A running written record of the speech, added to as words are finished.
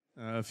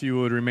If you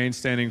would remain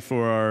standing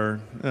for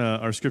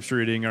our scripture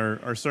reading,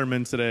 our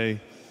sermon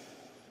today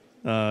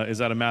is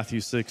out of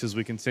Matthew 6 as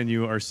we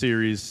continue our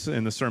series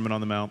in the Sermon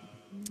on the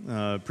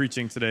Mount.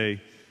 Preaching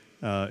today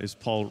is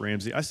Paul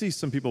Ramsey. I see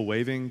some people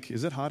waving.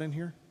 Is it hot in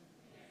here?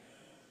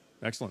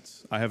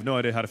 Excellent. I have no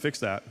idea how to fix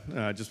that.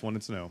 I just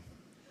wanted to know.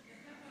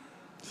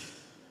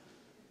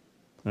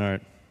 All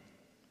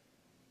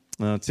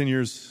right. 10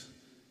 years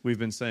we've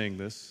been saying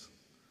this,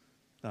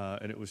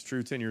 and it was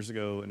true 10 years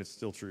ago, and it's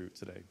still true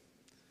today.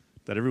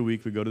 That every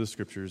week we go to the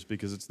scriptures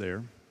because it's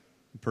there.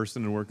 The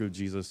person and work of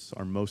Jesus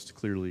are most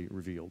clearly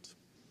revealed.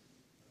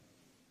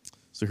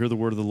 So hear the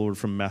word of the Lord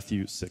from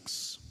Matthew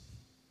 6.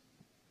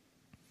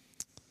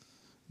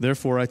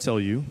 Therefore I tell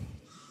you,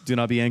 do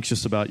not be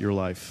anxious about your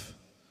life,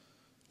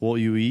 what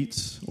you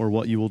eat or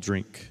what you will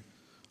drink,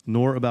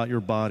 nor about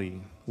your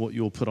body, what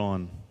you will put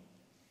on.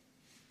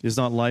 Is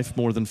not life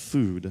more than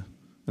food,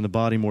 and the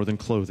body more than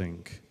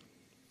clothing?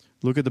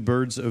 Look at the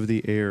birds of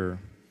the air.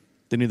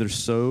 They neither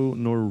sow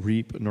nor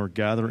reap nor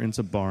gather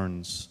into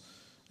barns,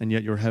 and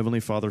yet your heavenly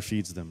Father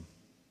feeds them.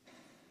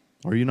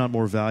 Are you not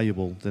more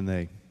valuable than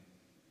they?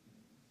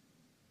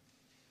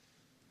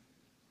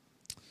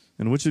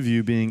 And which of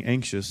you, being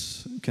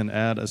anxious, can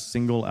add a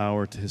single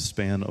hour to his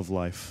span of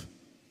life?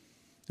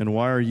 And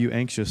why are you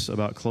anxious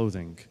about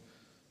clothing?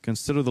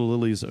 Consider the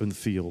lilies of the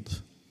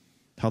field,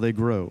 how they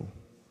grow.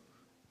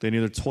 They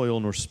neither toil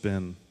nor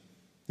spin.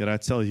 Yet I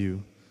tell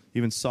you,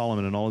 even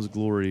Solomon in all his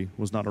glory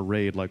was not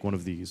arrayed like one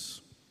of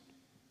these.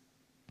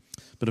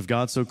 But if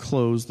God so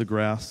clothes the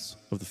grass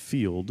of the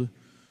field,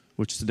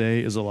 which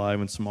today is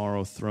alive and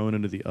tomorrow thrown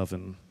into the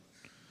oven,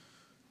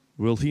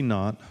 will he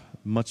not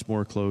much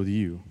more clothe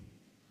you,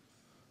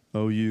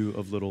 O you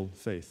of little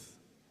faith?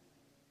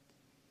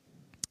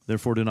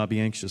 Therefore do not be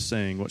anxious,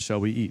 saying, what shall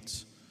we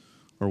eat?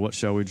 Or what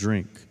shall we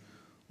drink?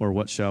 Or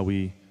what shall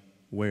we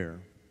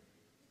wear?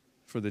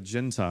 For the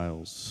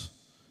Gentiles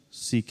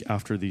seek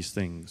after these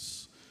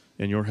things,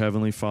 and your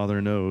heavenly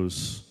Father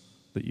knows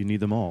that you need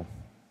them all.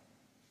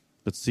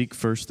 But seek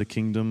first the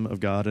kingdom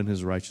of God and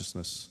his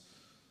righteousness,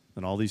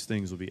 and all these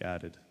things will be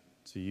added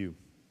to you.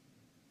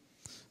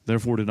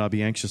 Therefore do not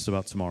be anxious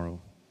about tomorrow,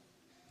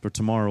 for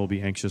tomorrow will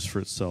be anxious for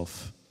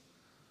itself.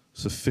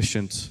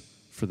 Sufficient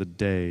for the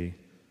day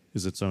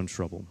is its own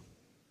trouble.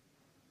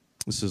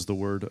 This is the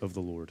word of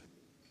the Lord.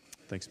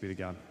 Thanks be to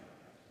God.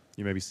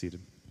 You may be seated.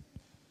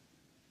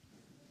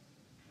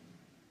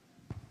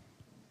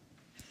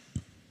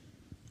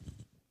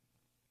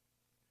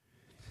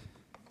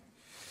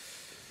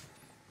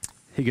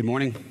 Hey, good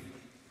morning.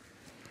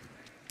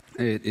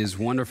 It is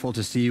wonderful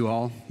to see you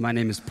all. My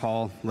name is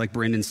Paul. Like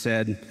Brandon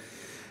said,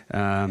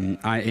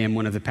 I am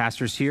one of the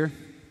pastors here.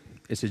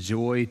 It's a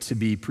joy to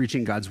be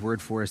preaching God's word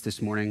for us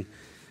this morning.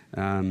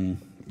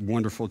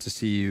 Wonderful to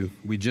see you.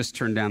 We just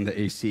turned down the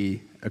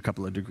AC a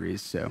couple of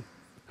degrees, so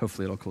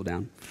hopefully it'll cool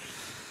down.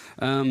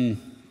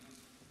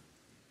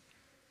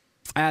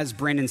 As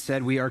Brandon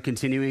said, we are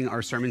continuing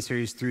our sermon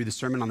series through the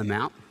Sermon on the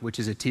Mount, which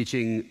is a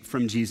teaching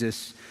from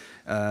Jesus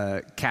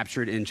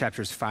captured in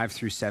chapters 5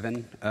 through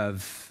 7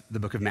 of the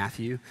book of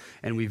Matthew.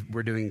 And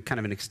we're doing kind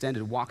of an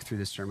extended walk through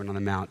the Sermon on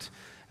the Mount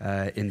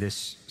in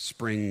this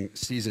spring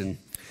season.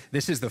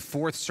 This is the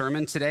fourth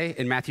sermon today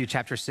in Matthew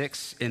chapter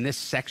 6. In this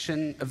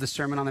section of the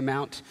Sermon on the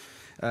Mount,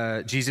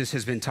 Jesus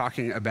has been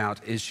talking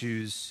about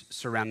issues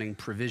surrounding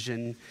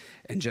provision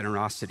and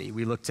generosity.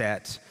 We looked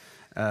at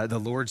the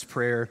Lord's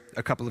Prayer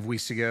a couple of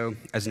weeks ago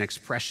as an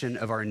expression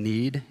of our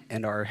need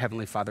and our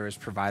Heavenly Father as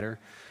provider.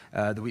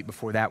 The week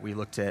before that, we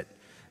looked at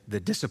the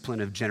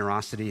discipline of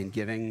generosity and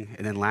giving.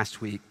 And then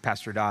last week,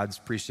 Pastor Dodds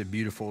preached a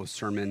beautiful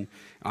sermon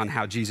on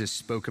how Jesus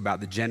spoke about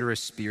the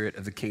generous spirit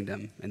of the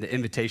kingdom and the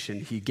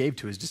invitation he gave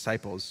to his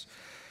disciples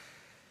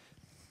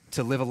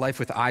to live a life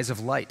with eyes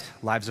of light,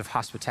 lives of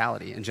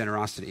hospitality and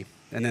generosity.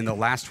 And then the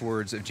last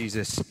words of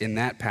Jesus in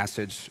that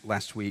passage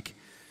last week,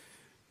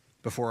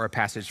 before our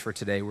passage for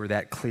today, were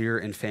that clear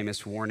and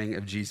famous warning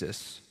of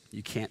Jesus: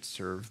 you can't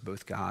serve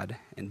both God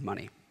and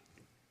money.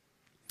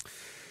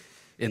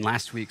 In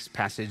last week's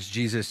passage,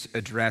 Jesus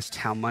addressed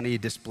how money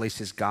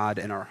displaces God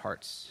in our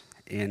hearts.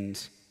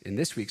 And in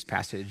this week's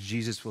passage,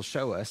 Jesus will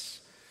show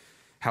us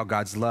how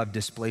God's love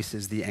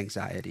displaces the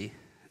anxiety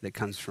that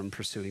comes from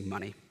pursuing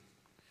money.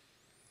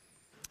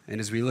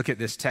 And as we look at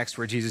this text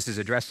where Jesus is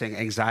addressing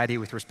anxiety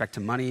with respect to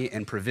money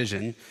and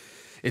provision,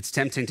 it's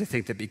tempting to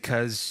think that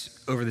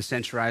because over the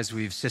centuries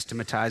we've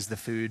systematized the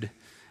food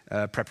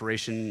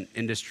preparation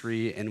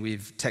industry and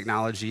we've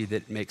technology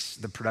that makes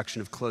the production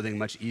of clothing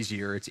much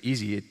easier, it's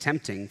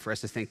tempting for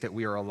us to think that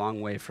we are a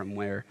long way from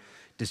where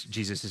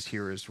Jesus'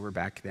 hearers were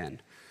back then,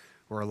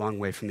 or a long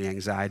way from the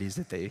anxieties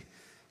that they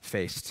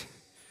faced.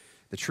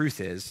 The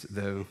truth is,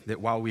 though, that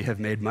while we have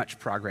made much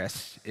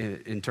progress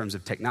in terms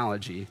of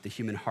technology, the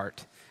human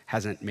heart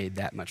hasn't made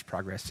that much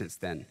progress since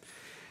then.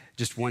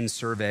 Just one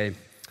survey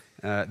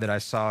that I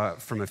saw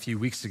from a few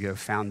weeks ago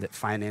found that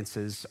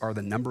finances are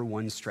the number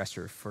one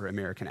stressor for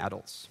American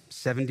adults.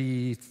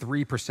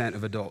 73%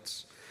 of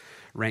adults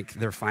rank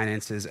their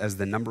finances as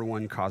the number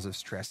one cause of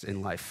stress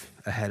in life,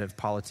 ahead of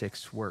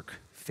politics, work,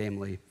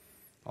 family,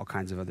 all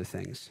kinds of other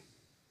things.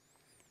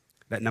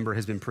 That number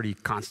has been pretty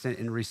constant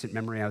in recent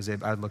memory.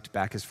 I looked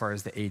back as far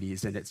as the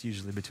 80s, and it's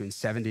usually between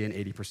 70 and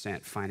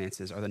 80%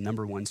 finances are the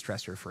number one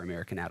stressor for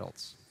American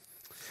adults.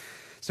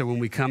 So when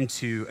we come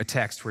to a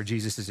text where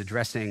Jesus is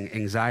addressing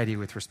anxiety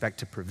with respect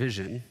to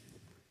provision,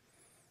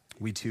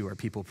 we too are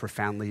people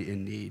profoundly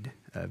in need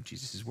of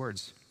Jesus'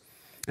 words.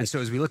 And so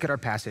as we look at our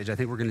passage, I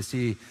think we're going to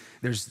see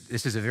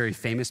this is a very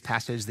famous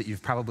passage that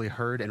you've probably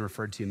heard and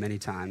referred to many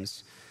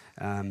times.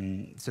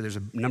 So there's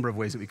a number of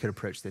ways that we could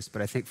approach this,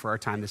 but I think for our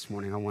time this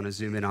morning, I want to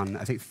zoom in on,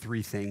 I think,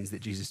 three things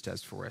that Jesus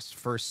does for us.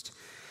 First,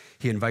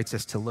 he invites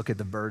us to look at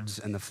the birds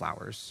and the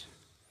flowers.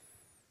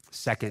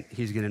 Second,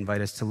 he's going to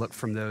invite us to look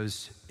from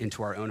those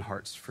into our own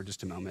hearts for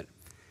just a moment.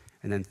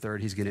 And then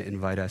third, he's going to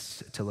invite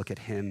us to look at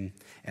him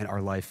and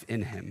our life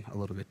in him a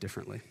little bit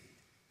differently.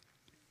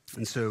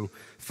 And so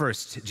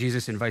first,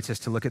 Jesus invites us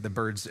to look at the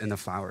birds and the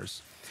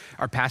flowers.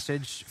 Our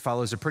passage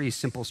follows a pretty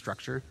simple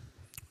structure.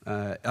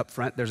 Up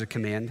front, there's a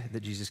command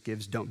that Jesus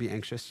gives: don't be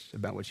anxious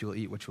about what you will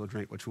eat, what you will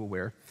drink, what you will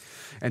wear.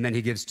 And then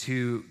he gives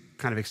two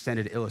kind of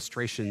extended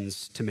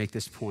illustrations to make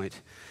this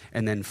point.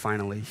 And then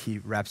finally, he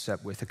wraps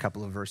up with a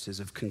couple of verses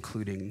of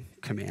concluding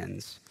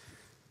commands.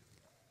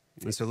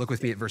 And so look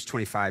with me at verse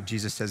 25.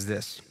 Jesus says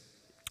this.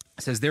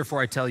 It says,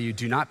 "Therefore I tell you,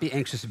 do not be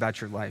anxious about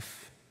your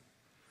life."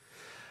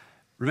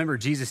 Remember,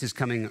 Jesus is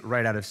coming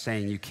right out of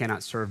saying you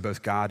cannot serve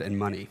both God and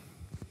money.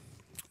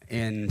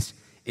 And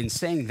in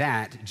saying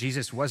that,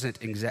 Jesus wasn't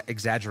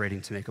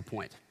exaggerating to make a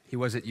point. He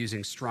wasn't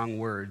using strong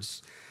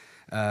words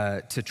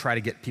to try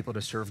to get people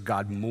to serve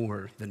God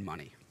more than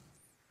money.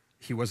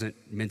 He wasn't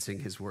mincing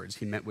his words.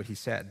 He meant what he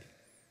said.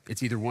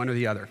 It's either one or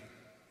the other.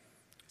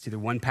 It's either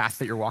one path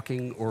that you're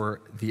walking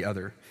or the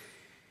other.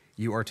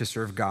 You are to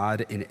serve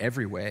God in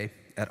every way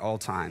at all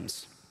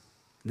times.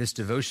 This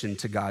devotion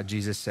to God,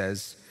 Jesus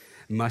says,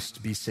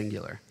 must be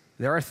singular.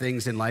 There are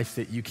things in life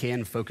that you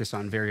can focus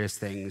on various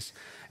things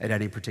at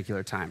any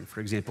particular time.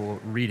 For example,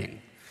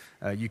 reading.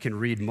 You can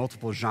read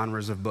multiple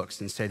genres of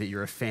books and say that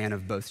you're a fan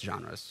of both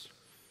genres.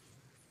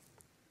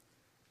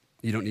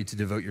 You don't need to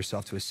devote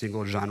yourself to a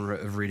single genre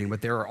of reading,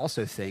 but there are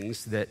also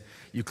things that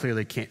you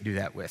clearly can't do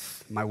that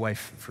with. My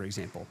wife, for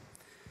example.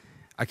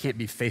 I can't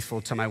be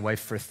faithful to my wife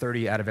for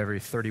 30 out of every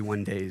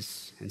 31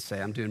 days and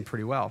say, I'm doing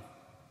pretty well.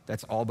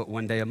 That's all but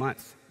one day a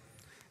month.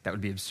 That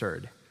would be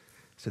absurd.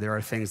 So there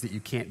are things that you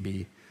can't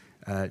be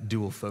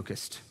dual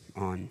focused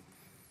on.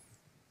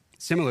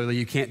 Similarly,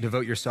 you can't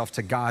devote yourself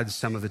to God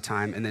some of the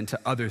time and then to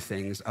other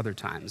things other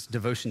times.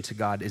 Devotion to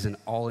God is an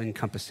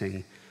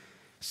all-encompassing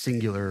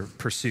singular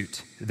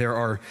pursuit. There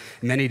are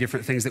many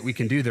different things that we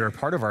can do that are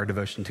part of our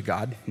devotion to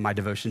God. My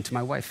devotion to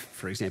my wife,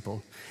 for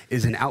example,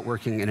 is an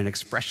outworking and an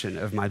expression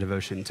of my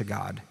devotion to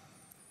God.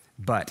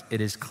 But it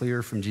is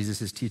clear from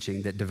Jesus'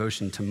 teaching that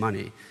devotion to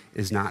money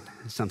is not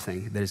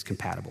something that is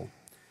compatible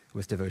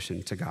with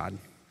devotion to God.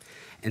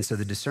 And so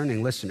the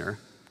discerning listener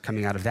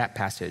coming out of that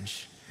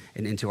passage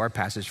and into our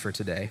passage for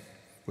today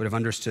would have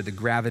understood the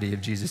gravity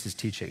of Jesus'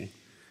 teaching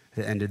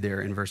that ended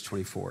there in verse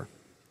 24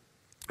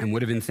 and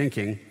would have been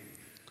thinking,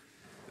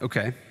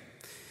 okay,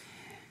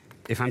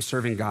 if I'm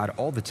serving God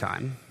all the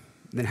time,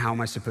 then how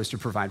am I supposed to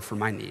provide for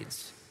my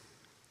needs?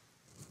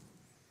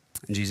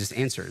 And Jesus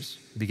answers,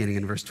 beginning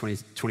in verse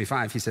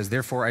 25. He says,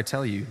 "Therefore I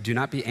tell you, do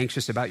not be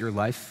anxious about your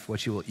life,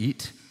 what you will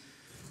eat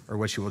or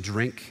what you will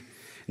drink,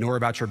 nor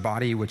about your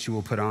body, what you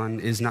will put on.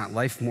 Is not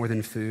life more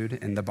than food,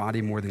 and the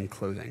body more than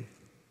clothing?"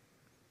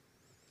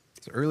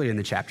 So early in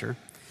the chapter,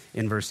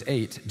 in verse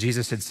 8,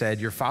 Jesus had said,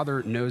 "Your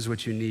Father knows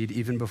what you need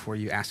even before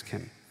you ask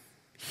him."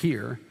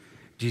 Here,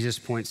 Jesus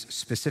points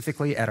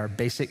specifically at our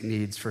basic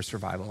needs for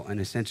survival and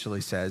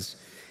essentially says,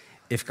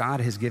 if God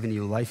has given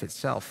you life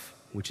itself,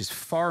 which is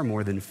far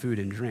more than food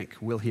and drink,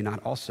 will he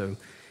not also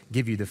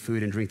give you the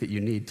food and drink that you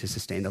need to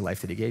sustain the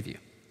life that he gave you?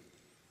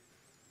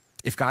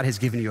 If God has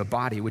given you a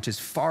body, which is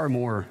far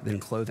more than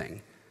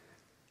clothing,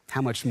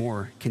 how much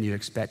more can you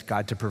expect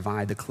God to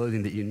provide the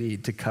clothing that you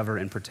need to cover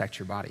and protect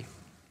your body?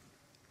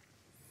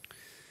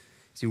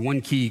 See, one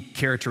key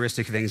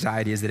characteristic of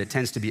anxiety is that it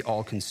tends to be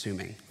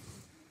all-consuming.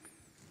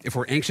 If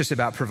we're anxious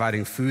about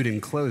providing food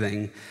and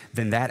clothing,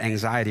 then that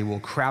anxiety will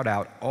crowd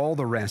out all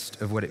the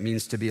rest of what it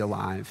means to be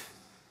alive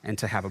and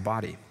to have a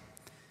body.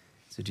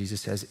 So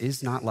Jesus says,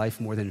 is not life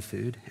more than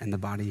food and the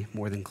body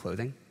more than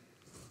clothing?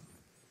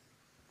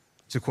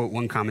 To quote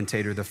one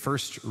commentator, the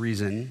first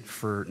reason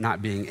for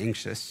not being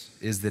anxious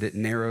is that it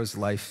narrows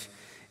life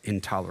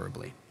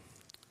intolerably.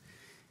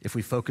 If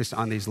we focus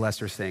on these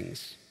lesser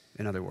things,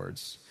 in other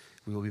words,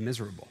 we will be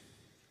miserable.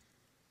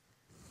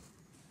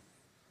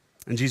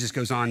 And Jesus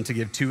goes on to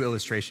give two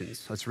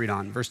illustrations. Let's read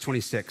on. Verse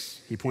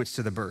 26, he points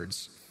to the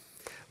birds.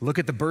 "Look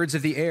at the birds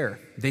of the air.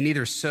 They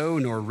neither sow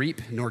nor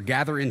reap nor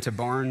gather into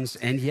barns,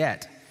 and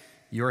yet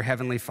your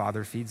heavenly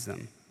Father feeds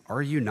them.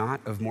 Are you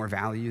not of more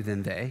value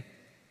than they?"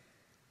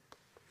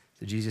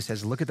 So Jesus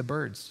says, look at the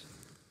birds.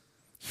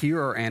 Here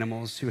are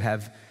animals who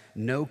have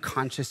no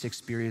conscious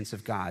experience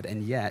of God,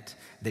 and yet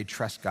they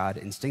trust God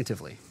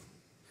instinctively.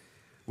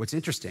 What's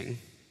interesting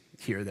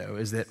here, though,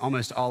 is that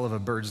almost all of a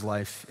bird's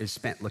life is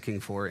spent looking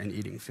for and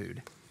eating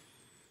food.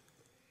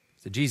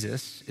 So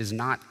Jesus is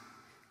not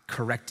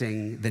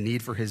correcting the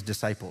need for his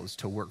disciples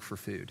to work for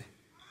food.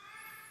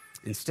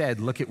 Instead,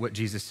 look at what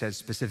Jesus says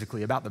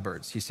specifically about the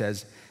birds. He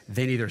says,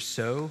 they neither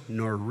sow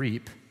nor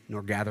reap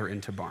nor gather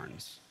into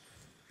barns,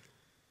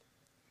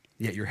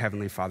 yet your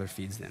heavenly Father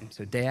feeds them.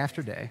 So day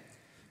after day,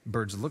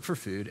 birds look for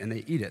food and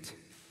they eat it.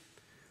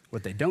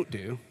 What they don't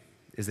do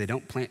is they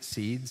don't plant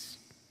seeds,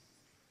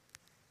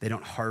 they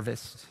don't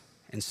harvest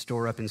and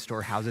store up in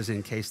storehouses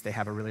in case they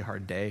have a really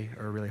hard day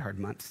or a really hard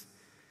month.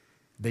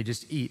 They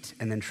just eat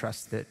and then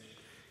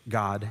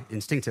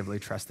instinctively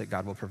trust that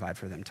God will provide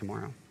for them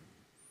tomorrow.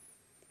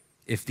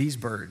 If these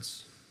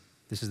birds,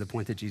 this is the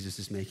point that Jesus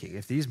is making,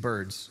 if these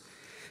birds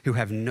who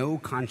have no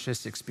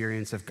conscious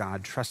experience of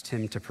God trust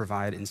him to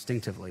provide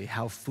instinctively,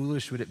 how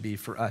foolish would it be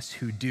for us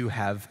who do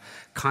have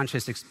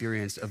conscious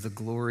experience of the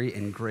glory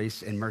and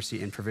grace and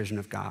mercy and provision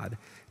of God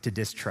to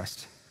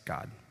distrust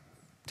God,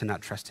 to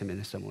not trust him in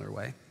a similar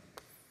way?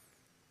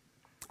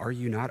 Are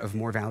you not of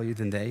more value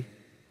than they?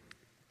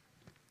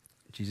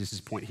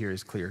 Jesus' point here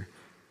is clear.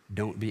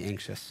 Don't be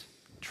anxious.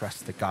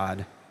 Trust that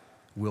God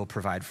will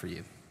provide for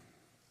you.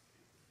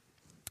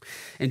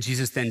 And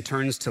Jesus then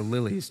turns to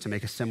lilies to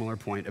make a similar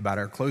point about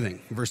our clothing.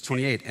 Verse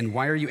 28, and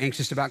why are you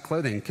anxious about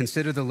clothing?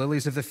 Consider the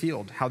lilies of the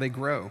field, how they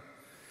grow.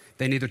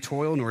 They neither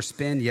toil nor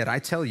spin, yet I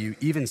tell you,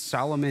 even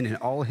Solomon in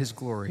all his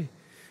glory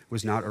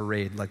was not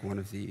arrayed like one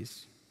of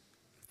these.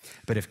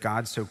 But if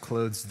God so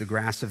clothes the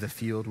grass of the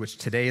field, which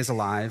today is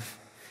alive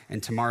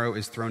and tomorrow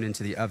is thrown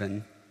into the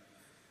oven,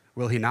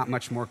 will he not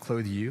much more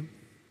clothe you,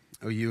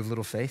 O you of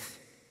little faith?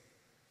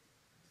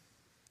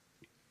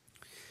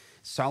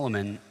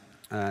 Solomon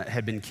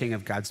had been king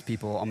of God's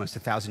people almost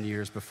 1,000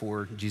 years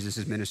before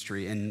Jesus'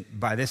 ministry. And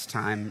by this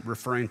time,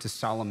 referring to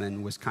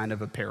Solomon was kind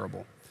of a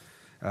parable.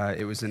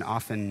 It was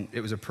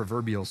a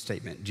proverbial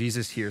statement.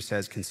 Jesus here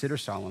says, consider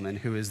Solomon,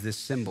 who is this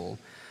symbol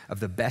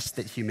of the best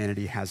that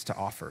humanity has to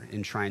offer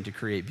in trying to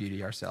create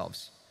beauty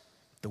ourselves.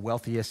 The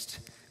wealthiest,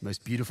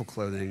 most beautiful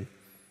clothing.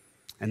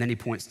 And then he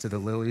points to the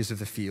lilies of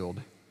the field,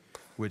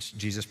 which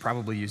Jesus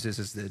probably uses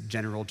as the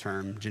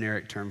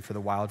generic term for the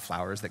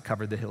wildflowers that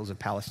covered the hills of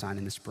Palestine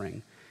in the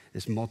spring.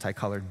 This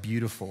multicolored,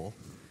 beautiful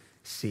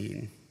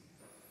scene.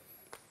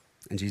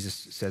 And Jesus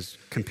says,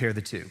 compare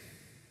the two.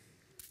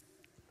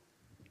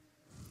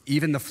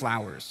 Even the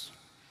flowers,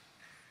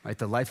 right,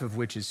 the life of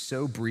which is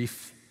so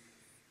brief,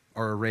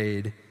 are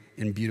arrayed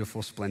in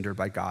beautiful splendor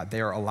by God.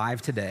 They are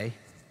alive today,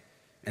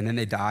 and then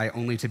they die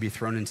only to be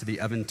thrown into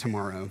the oven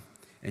tomorrow.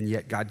 And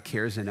yet God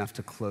cares enough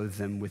to clothe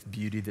them with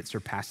beauty that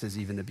surpasses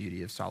even the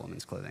beauty of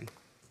Solomon's clothing.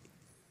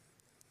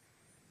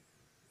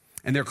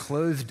 And they're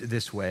clothed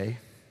this way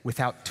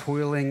without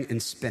toiling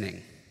and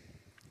spinning.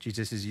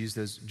 Jesus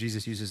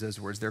uses those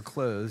words. They're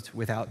clothed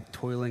without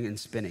toiling and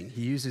spinning.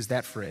 He uses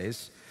that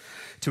phrase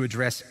to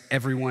address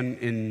every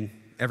one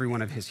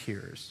of his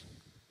hearers.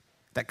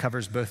 That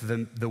covers both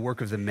the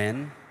work of the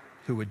men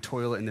who would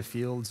toil in the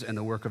fields and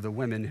the work of the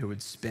women who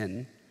would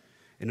spin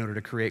in order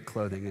to create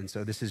clothing. And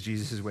so this is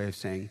Jesus' way of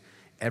saying,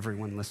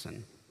 everyone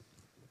listen.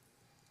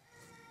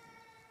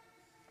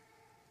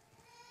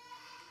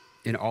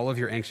 In all of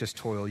your anxious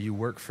toil, you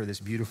work for this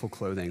beautiful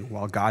clothing,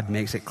 while God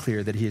makes it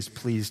clear that he is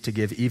pleased to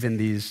give even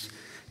these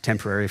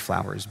temporary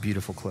flowers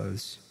beautiful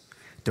clothes.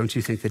 Don't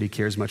you think that he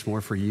cares much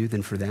more for you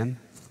than for them?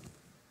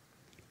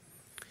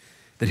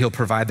 That he'll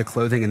provide the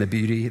clothing and the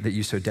beauty that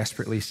you so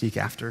desperately seek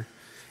after?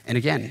 And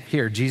again,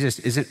 here, Jesus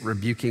isn't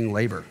rebuking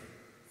labor.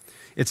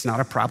 It's not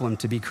a problem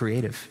to be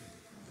creative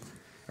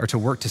or to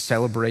work to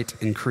celebrate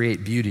and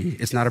create beauty.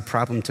 It's not a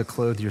problem to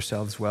clothe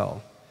yourselves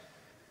well.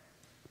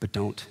 But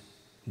don't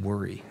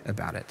worry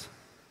about it.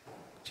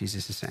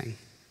 Jesus is saying,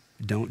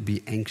 don't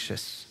be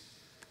anxious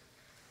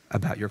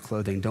about your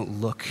clothing.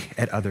 Don't look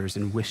at others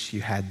and wish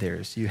you had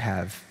theirs. You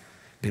have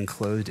been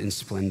clothed in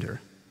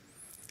splendor.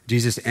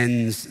 Jesus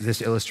ends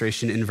this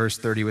illustration in verse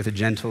 30 with a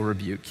gentle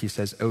rebuke. He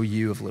says, "O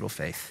you of little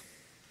faith."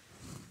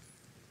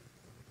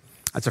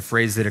 That's a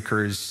phrase that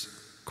occurs,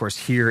 of course,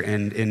 here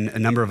and in a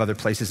number of other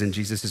places in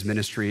Jesus'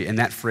 ministry. And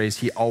that phrase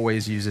he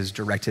always uses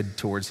directed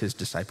towards his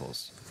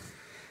disciples.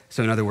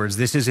 So in other words,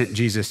 this isn't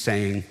Jesus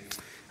saying,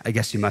 I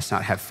guess you must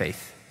not have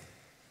faith,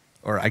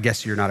 or I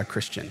guess you're not a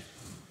Christian.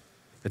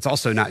 It's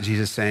also not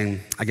Jesus saying,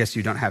 I guess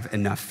you don't have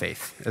enough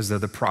faith, as though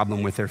the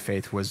problem with their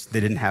faith was they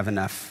didn't have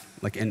enough,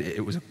 and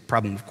it was a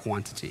problem of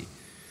quantity.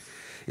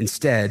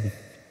 Instead,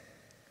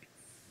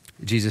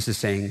 Jesus is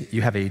saying,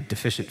 you have a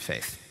deficient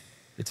faith.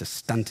 It's a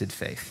stunted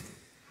faith,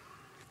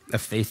 a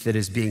faith that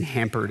is being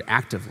hampered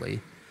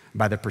actively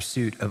by the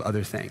pursuit of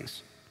other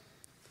things,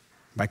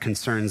 by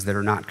concerns that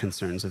are not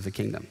concerns of the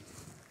kingdom.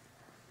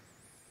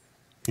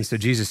 And so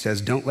Jesus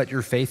says, don't let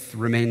your faith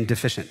remain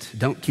deficient.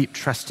 Don't keep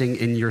trusting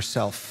in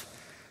yourself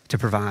to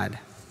provide.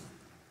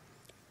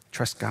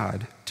 Trust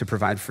God to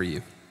provide for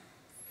you.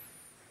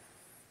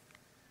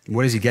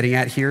 What is he getting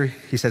at here?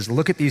 He says,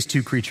 look at these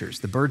two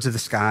creatures, the birds of the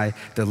sky,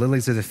 the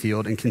lilies of the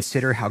field, and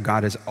consider how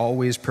God is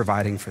always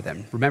providing for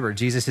them. Remember,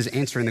 Jesus is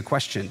answering the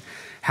question,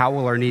 how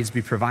will our needs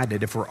be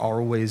provided if we're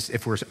always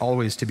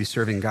to be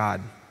serving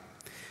God?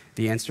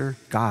 The answer,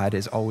 God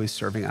is always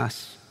serving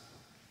us.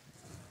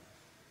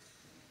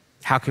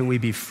 How can we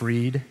be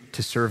freed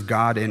to serve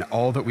God in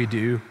all that we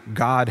do?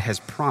 God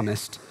has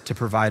promised to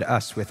provide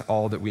us with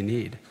all that we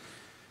need.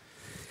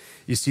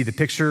 You see, the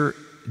picture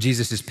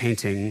Jesus is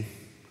painting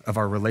of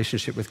our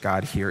relationship with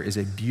God here is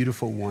a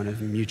beautiful one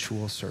of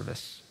mutual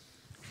service.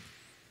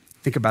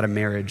 Think about a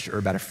marriage or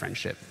about a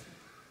friendship.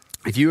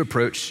 If you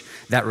approach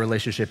that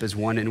relationship as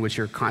one in which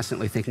you're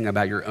constantly thinking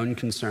about your own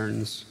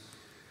concerns,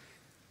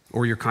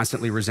 or you're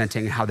constantly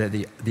resenting how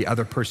the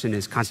other person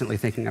is constantly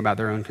thinking about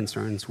their own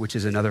concerns, which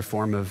is another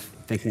form of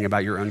thinking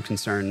about your own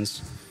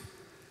concerns,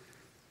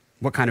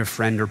 what kind of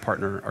friend or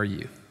partner are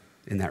you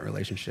in that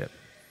relationship?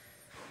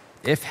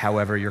 If,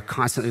 however, you're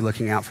constantly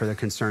looking out for the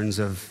concerns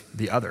of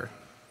the other,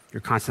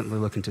 you're constantly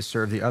looking to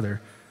serve the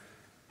other,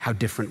 how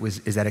different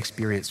is that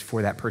experience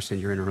for that person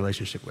you're in a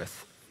relationship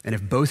with? And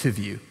if both of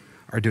you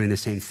are doing the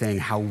same thing,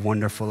 how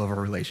wonderful of a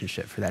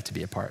relationship for that to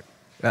be a part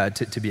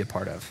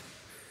of.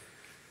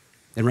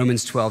 In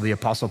Romans 12, the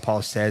Apostle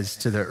Paul says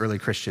to the early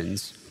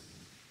Christians,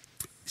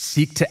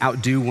 seek to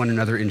outdo one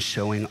another in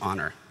showing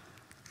honor.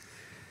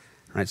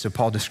 Right, so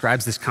Paul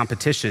describes this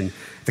competition.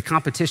 The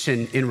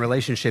competition in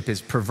relationship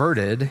is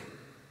perverted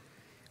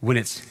when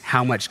it's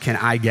how much can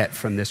I get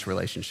from this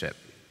relationship?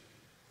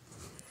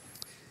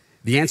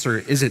 The answer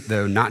isn't,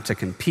 though, not to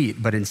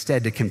compete, but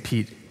instead to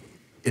compete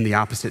in the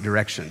opposite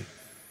direction.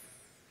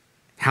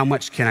 How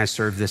much can I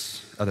serve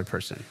this other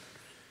person?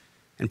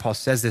 And Paul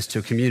says this to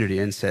a community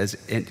and says,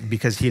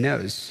 because he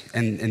knows,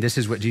 and this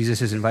is what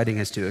Jesus is inviting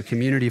us to, a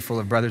community full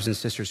of brothers and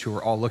sisters who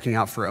are all looking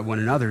out for one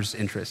another's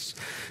interests,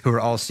 who are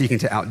all seeking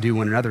to outdo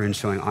one another in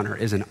showing honor,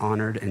 is an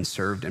honored and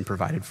served and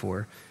provided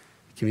for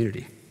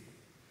community.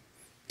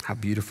 How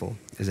beautiful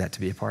is that to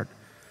be a part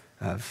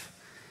of?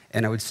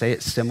 And I would say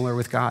it's similar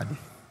with God.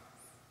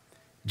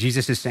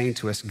 Jesus is saying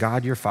to us,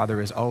 God, your Father,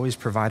 is always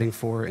providing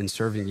for and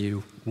serving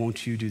you.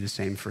 Won't you do the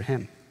same for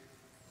him?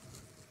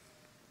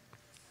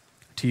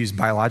 To use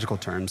biological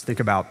terms, think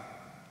about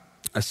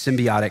a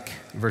symbiotic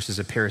versus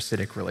a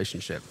parasitic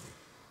relationship.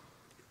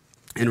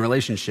 In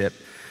relationship,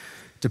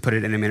 to put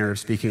it in a manner of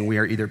speaking, we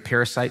are either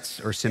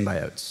parasites or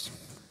symbiotes.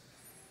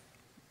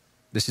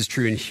 This is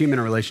true in human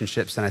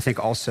relationships, and I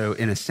think also,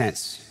 in a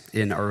sense,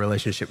 in our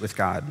relationship with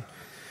God.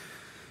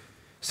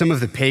 Some of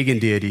the pagan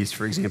deities,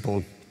 for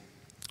example,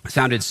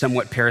 sounded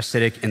somewhat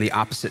parasitic in the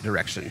opposite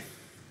direction.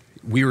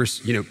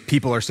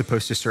 People are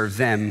supposed to serve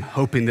them,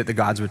 hoping that the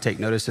gods would take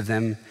notice of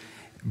them,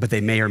 but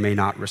they may or may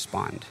not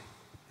respond.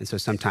 And so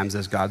sometimes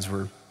those gods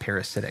were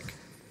parasitic,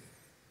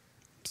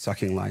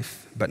 sucking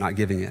life, but not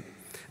giving it.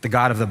 The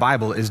God of the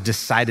Bible is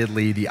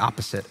decidedly the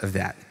opposite of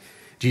that.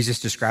 Jesus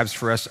describes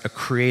for us a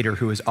creator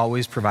who is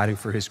always providing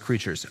for his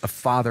creatures, a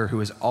father who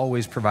is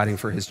always providing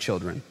for his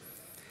children.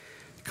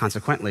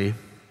 Consequently,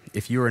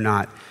 if you are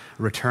not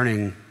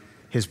returning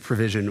his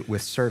provision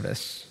with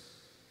service,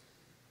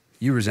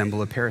 you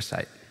resemble a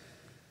parasite.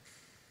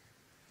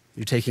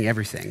 You're taking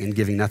everything and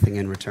giving nothing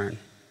in return.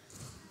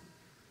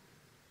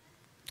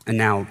 And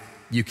now,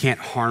 you can't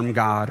harm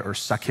God or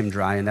suck him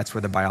dry, and that's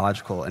where the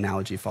biological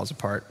analogy falls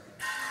apart.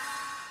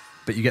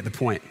 But you get the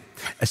point.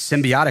 A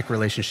symbiotic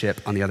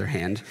relationship, on the other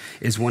hand,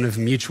 is one of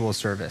mutual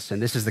service,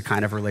 and this is the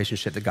kind of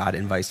relationship that God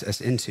invites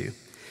us into.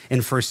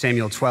 In 1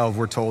 Samuel 12,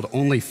 we're told,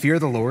 only fear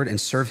the Lord and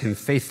serve him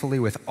faithfully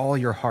with all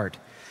your heart,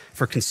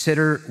 for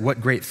consider what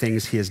great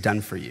things he has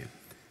done for you.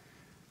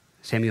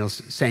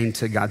 Samuel's saying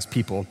to God's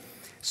people,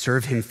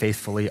 serve him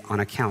faithfully on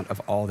account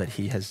of all that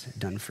he has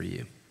done for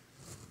you.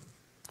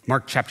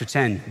 Mark chapter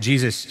 10,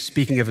 Jesus,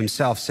 speaking of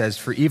himself, says,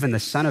 for even the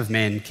Son of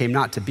Man came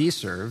not to be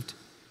served,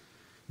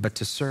 but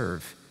to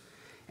serve,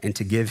 and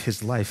to give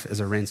his life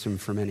as a ransom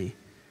for many.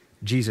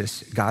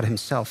 Jesus, God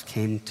himself,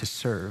 came to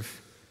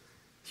serve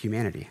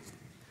humanity.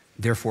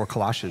 Therefore,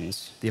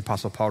 Colossians, the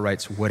Apostle Paul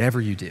writes,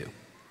 whatever you do,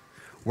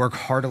 work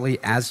heartily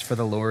as for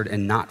the Lord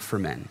and not for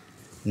men,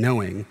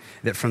 knowing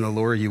that from the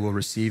Lord you will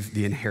receive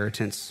the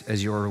inheritance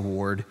as your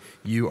reward.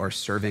 You are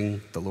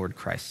serving the Lord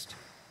Christ.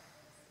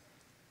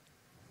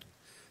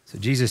 So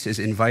Jesus is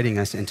inviting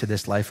us into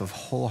this life of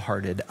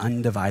wholehearted,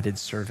 undivided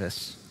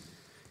service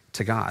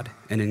to God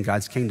and in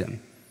God's kingdom.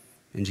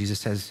 And Jesus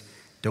says,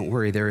 don't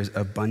worry, there is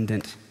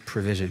abundant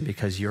provision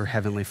because your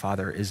heavenly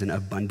Father is an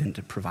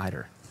abundant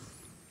provider.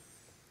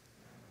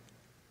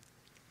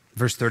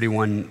 Verse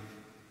 31,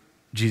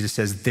 Jesus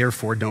says,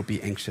 therefore don't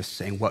be anxious,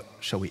 saying, what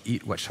shall we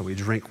eat? What shall we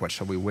drink? What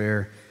shall we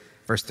wear?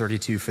 Verse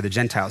 32, for the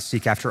Gentiles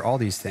seek after all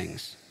these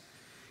things,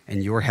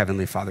 and your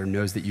heavenly Father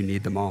knows that you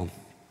need them all.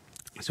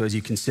 So as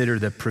you consider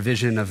the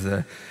provision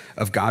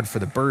of God for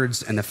the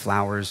birds and the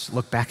flowers,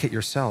 look back at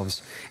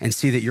yourselves and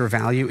see that your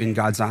value in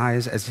God's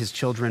eyes as his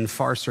children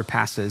far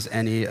surpasses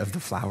any of the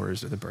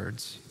flowers or the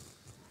birds.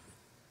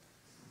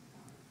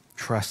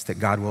 Trust that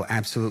God will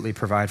absolutely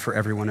provide for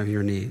every one of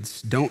your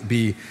needs. Don't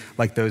be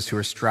like those who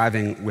are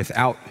striving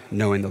without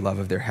knowing the love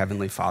of their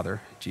heavenly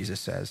Father, Jesus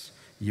says.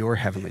 Your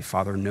heavenly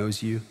Father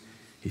knows you,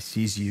 he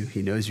sees you,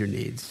 he knows your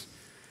needs.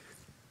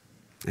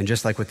 And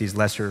just like with these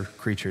lesser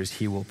creatures,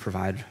 he will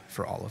provide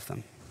for all of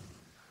them.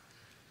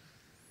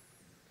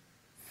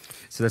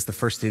 So that's the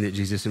first thing that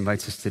Jesus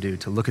invites us to do,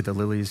 to look at the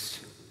lilies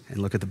and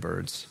look at the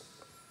birds.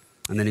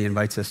 And then he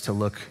invites us to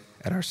look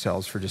at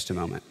ourselves for just a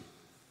moment.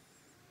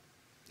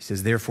 He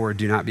says, therefore,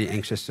 do not be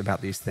anxious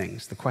about these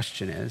things. The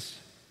question is,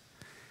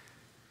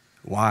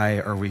 why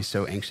are we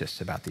so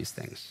anxious about these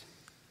things?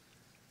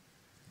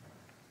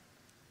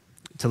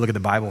 To look at the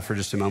Bible for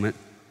just a moment,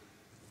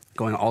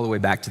 going all the way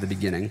back to the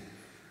beginning,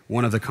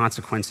 one of the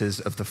consequences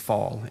of the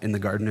fall in the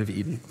Garden of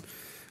Eden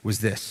was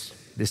this.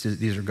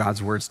 These are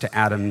God's words to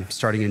Adam,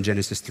 starting in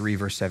Genesis 3,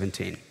 verse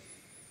 17.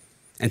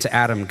 And to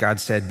Adam, God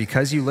said,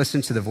 because you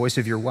listened to the voice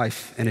of your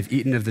wife and have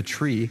eaten of the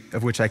tree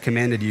of which I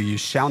commanded you, you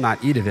shall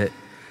not eat of it.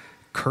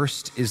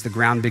 Cursed is the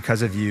ground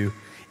because of you.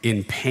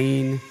 In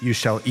pain you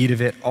shall eat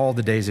of it all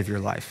the days of your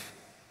life.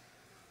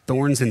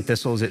 Thorns and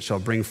thistles it shall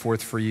bring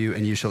forth for you,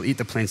 and you shall eat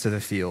the plants of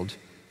the field.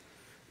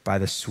 By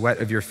the sweat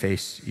of your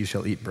face you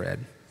shall eat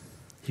bread.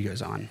 He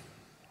goes on.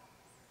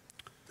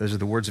 Those are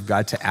the words of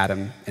God to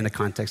Adam in the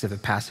context of a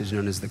passage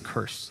known as the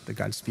curse that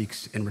God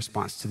speaks in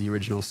response to the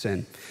original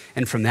sin.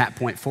 And from that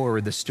point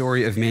forward, the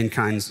story of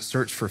mankind's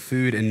search for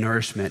food and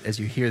nourishment, as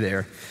you hear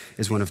there,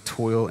 is one of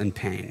toil and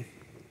pain.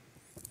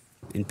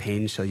 In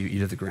pain shall you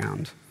eat of the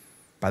ground.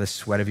 By the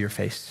sweat of your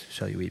face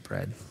shall you eat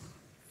bread.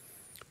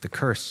 The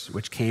curse,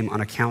 which came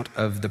on account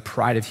of the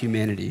pride of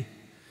humanity,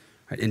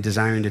 right, in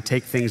desiring to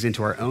take things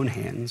into our own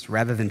hands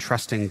rather than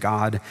trusting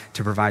God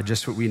to provide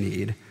just what we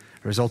need,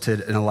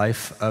 resulted in a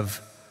life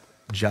of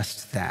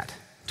just that,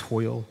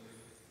 toil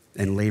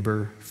and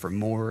labor for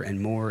more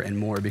and more and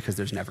more because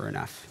there's never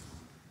enough.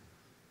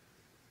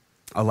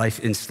 A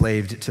life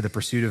enslaved to the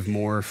pursuit of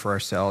more for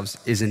ourselves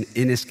is an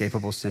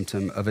inescapable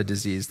symptom of a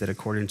disease that,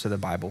 according to the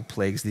Bible,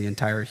 plagues the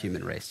entire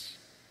human race.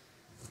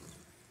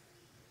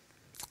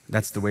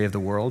 That's the way of the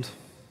world,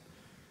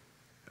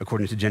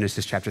 according to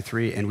Genesis chapter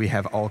 3, and we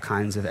have all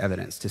kinds of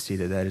evidence to see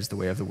that that is the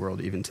way of the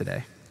world even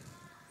today.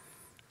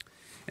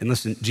 And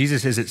listen,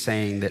 Jesus isn't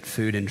saying that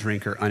food and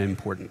drink are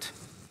unimportant.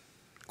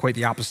 Quite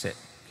the opposite.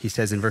 He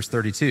says in verse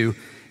 32,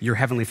 your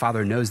heavenly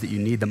Father knows that you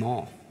need them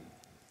all.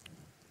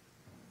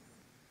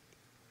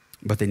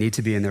 But they need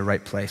to be in their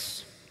right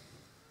place.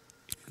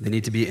 They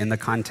need to be in the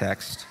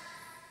context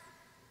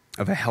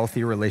of a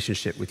healthy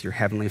relationship with your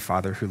heavenly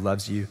Father who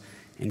loves you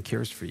and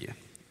cares for you.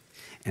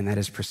 And that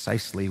is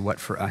precisely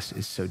what for us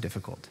is so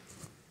difficult.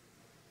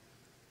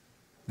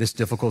 This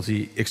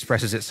difficulty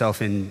expresses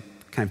itself in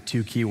kind of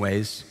two key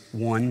ways.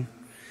 One,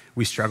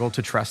 we struggle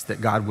to trust that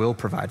God will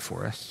provide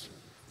for us.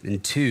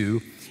 And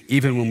two,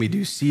 even when we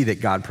do see that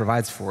God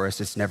provides for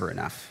us, it's never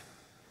enough.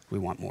 We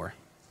want more.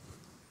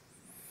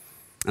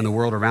 And the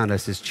world around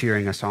us is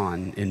cheering us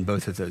on in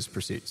both of those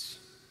pursuits,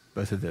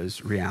 both of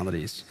those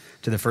realities.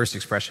 To the first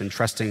expression,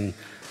 struggling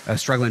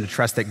to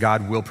trust that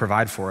God will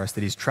provide for us,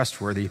 that he's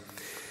trustworthy.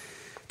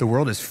 The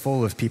world is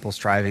full of people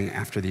striving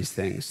after these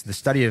things. The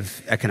study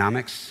of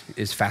economics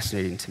is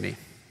fascinating to me.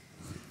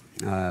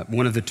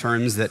 One of the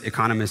terms that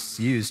economists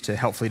use to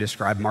helpfully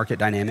describe market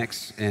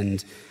dynamics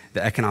and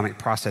the economic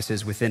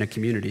processes within a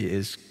community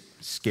is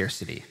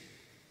scarcity.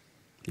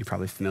 You're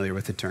probably familiar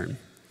with the term.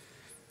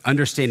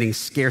 Understanding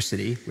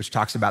scarcity, which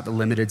talks about the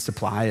limited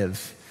supply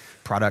of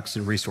products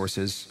and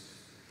resources,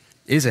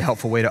 is a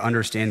helpful way to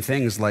understand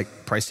things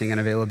like pricing and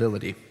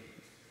availability.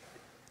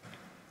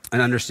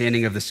 An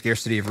understanding of the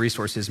scarcity of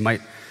resources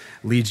might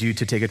lead you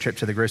to take a trip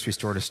to the grocery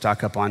store to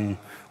stock up on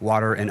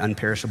water and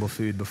unperishable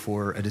food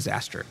before a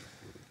disaster,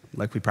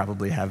 like we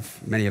probably have,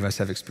 many of us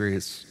have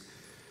experience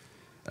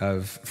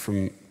of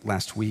from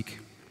last week.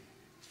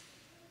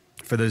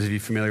 For those of you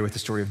familiar with the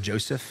story of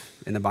Joseph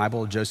in the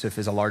Bible, Joseph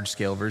is a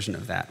large-scale version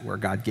of that, where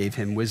God gave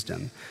him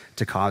wisdom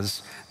to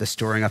cause the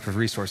storing up of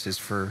resources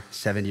for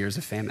 7 years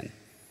of famine,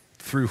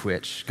 through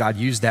which God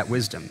used that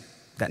wisdom,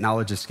 that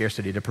knowledge of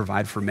scarcity, to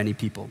provide for many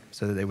people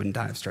so that they wouldn't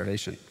die of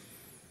starvation.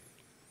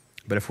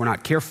 But if we're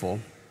not careful,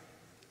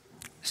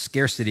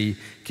 scarcity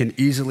can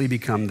easily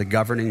become the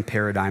governing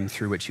paradigm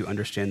through which you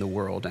understand the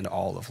world and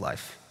all of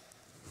life.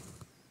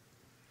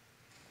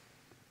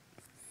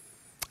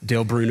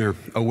 Dale Bruner,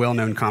 a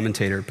well-known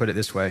commentator, put it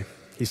this way.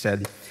 He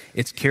said,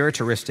 it's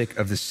characteristic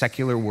of the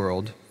secular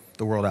world,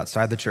 the world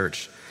outside the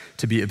church,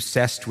 to be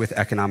obsessed with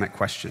economic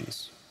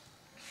questions,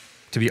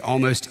 to be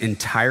almost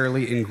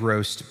entirely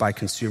engrossed by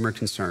consumer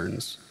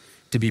concerns,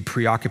 to be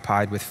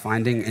preoccupied with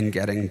finding and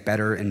getting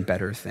better and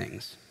better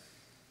things.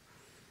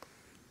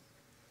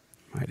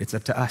 Right? It's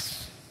up to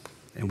us,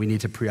 and we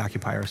need to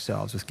preoccupy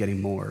ourselves with getting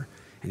more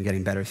and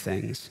getting better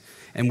things.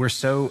 And we're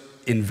so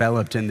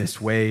enveloped in this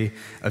way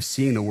of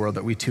seeing the world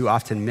that we too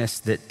often miss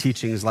that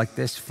teachings like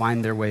this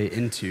find their way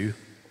into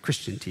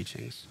Christian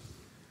teachings.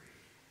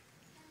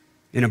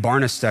 In a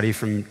Barna study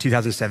from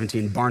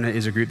 2017, Barna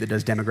is a group that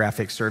does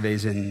demographic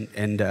surveys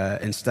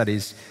and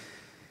studies.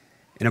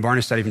 In a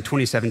Barna study from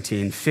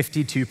 2017,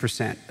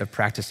 52% of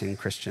practicing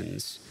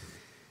Christians,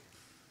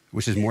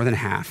 which is more than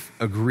half,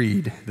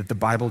 agreed that the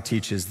Bible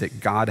teaches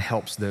that God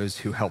helps those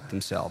who help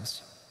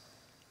themselves.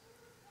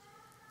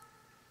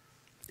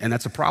 And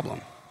that's a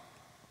problem.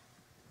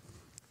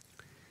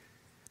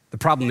 The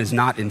problem is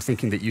not in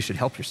thinking that you should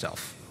help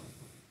yourself.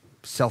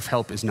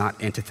 Self-help is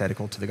not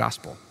antithetical to the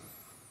gospel.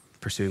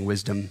 Pursuing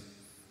wisdom,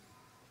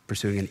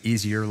 pursuing an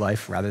easier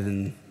life rather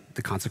than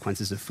the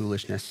consequences of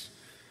foolishness.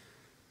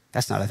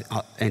 That's not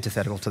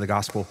antithetical to the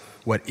gospel.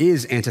 What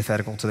is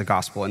antithetical to the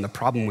gospel, and the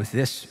problem with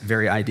this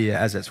very idea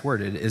as it's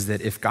worded, is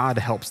that if God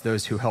helps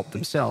those who help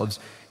themselves,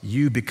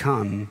 you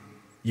become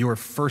your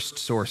first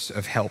source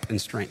of help and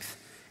strength,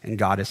 and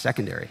God is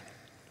secondary.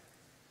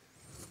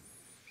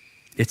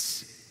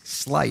 It's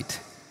slight,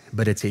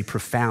 but it's a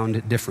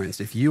profound difference.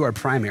 If you are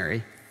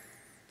primary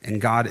and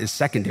God is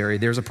secondary,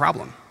 there's a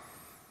problem.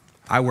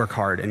 I work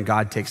hard and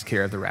God takes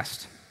care of the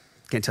rest.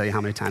 Can't tell you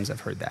how many times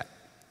I've heard that.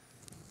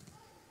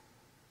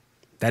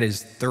 That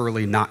is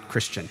thoroughly not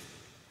Christian.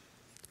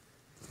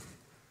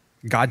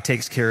 God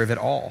takes care of it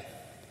all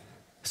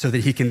so that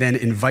he can then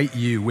invite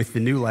you with the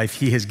new life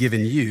he has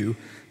given you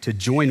to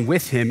join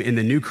with him in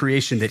the new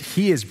creation that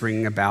he is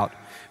bringing about,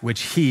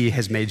 which he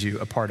has made you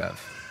a part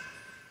of.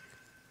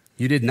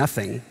 You did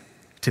nothing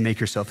to make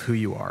yourself who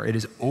you are. It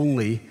is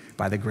only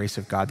by the grace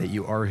of God that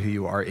you are who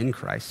you are in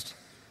Christ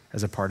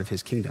as a part of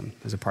his kingdom,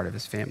 as a part of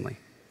his family.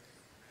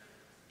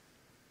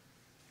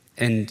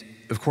 And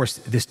of course,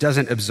 this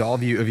doesn't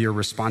absolve you of your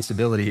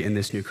responsibility in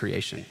this new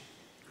creation,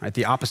 right?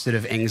 The opposite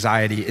of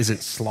anxiety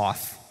isn't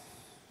sloth,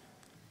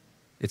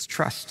 it's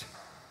trust.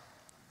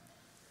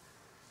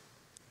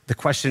 The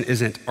question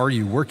isn't, are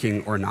you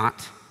working or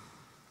not?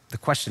 The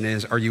question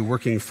is, are you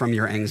working from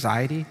your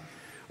anxiety,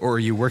 or are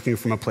you working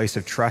from a place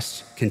of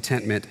trust,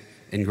 contentment,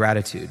 and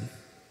gratitude?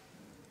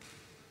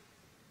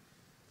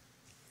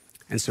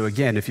 And so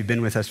again, if you've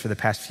been with us for the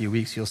past few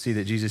weeks, you'll see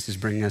that Jesus is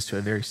bringing us to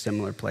a very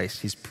similar place.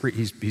 He's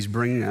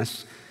bringing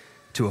us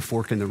to a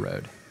fork in the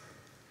road.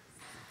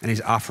 And he's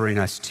offering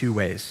us two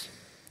ways,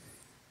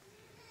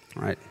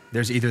 right?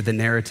 There's either the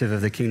narrative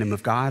of the kingdom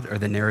of God or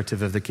the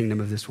narrative of the kingdom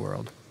of this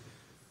world.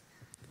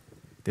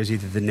 There's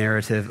either the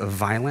narrative of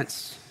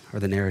violence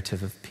or the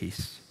narrative of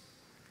peace.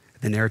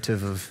 The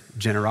narrative of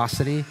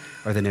generosity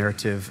or the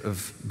narrative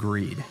of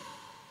greed.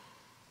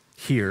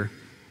 Here,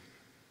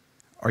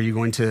 are you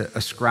going to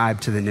ascribe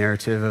to the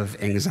narrative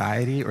of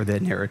anxiety or the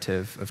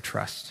narrative of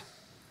trust?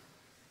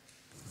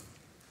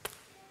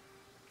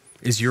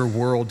 Is your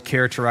world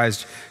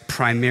characterized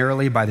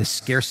primarily by the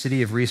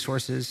scarcity of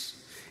resources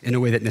in a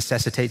way that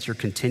necessitates your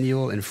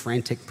continual and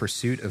frantic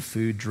pursuit of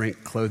food,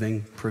 drink,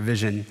 clothing,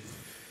 provision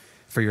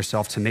for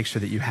yourself to make sure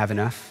that you have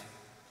enough?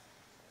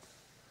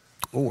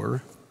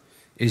 Or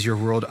is your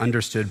world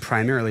understood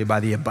primarily by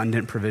the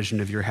abundant provision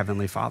of your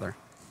heavenly Father,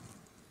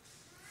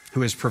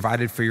 who has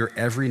provided for your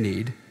every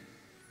need,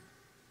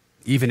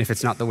 even if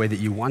it's not the way that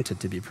you want it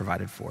to be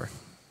provided for,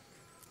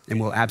 and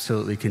will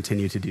absolutely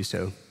continue to do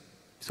so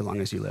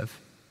long as you live?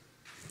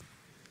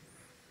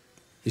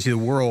 You see, the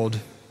world,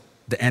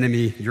 the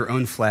enemy, your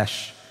own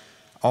flesh,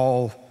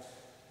 all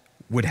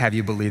would have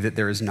you believe that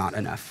there is not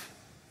enough,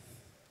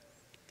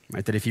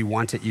 right? That if you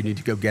want it, you need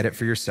to go get it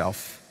for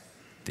yourself,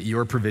 that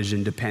your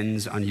provision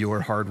depends on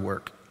your hard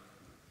work.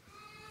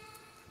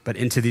 But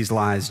into these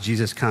lies,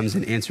 Jesus comes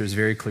and answers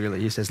very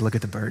clearly. He says, look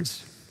at the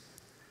birds.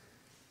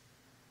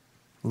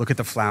 Look at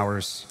the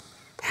flowers.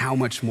 How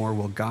much more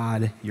will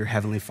God, your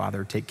heavenly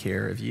Father, take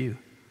care of you?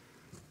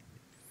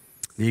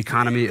 The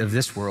economy of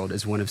this world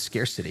is one of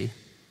scarcity,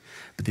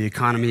 but the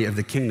economy of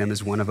the kingdom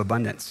is one of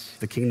abundance.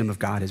 The kingdom of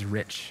God is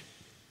rich.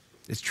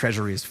 Its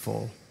treasury is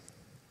full.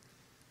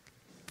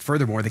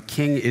 Furthermore, the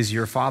king is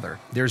your father.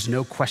 There's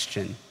no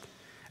question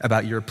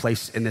about your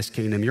place in this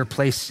kingdom. Your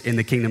place in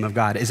the kingdom of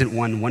God isn't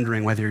one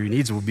wondering whether your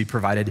needs will be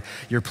provided.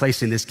 Your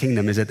place in this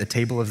kingdom is at the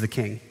table of the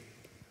king.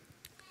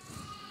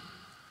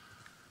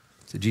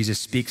 So Jesus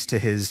speaks to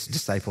his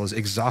disciples,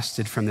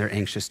 exhausted from their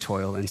anxious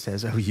toil, and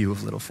says, "Oh, you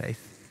of little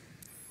faith,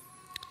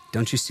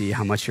 don't you see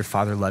how much your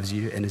Father loves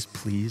you and is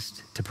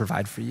pleased to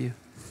provide for you?"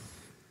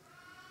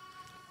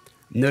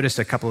 Notice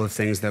a couple of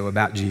things, though,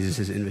 about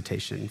Jesus'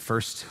 invitation.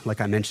 First, like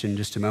I mentioned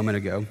just a moment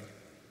ago,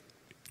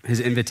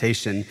 his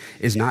invitation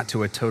is not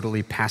to a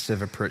totally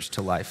passive approach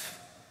to life.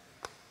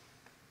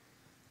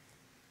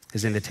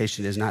 His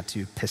invitation is not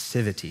to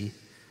passivity,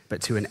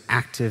 but to an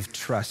active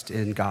trust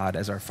in God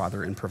as our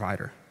Father and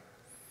provider.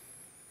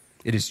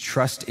 It is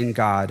trust in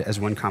God, as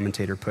one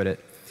commentator put it,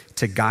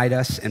 to guide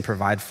us and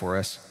provide for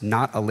us,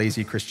 not a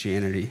lazy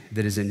Christianity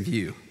that is in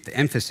view. The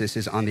emphasis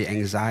is on the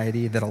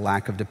anxiety that a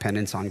lack of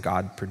dependence on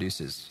God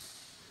produces.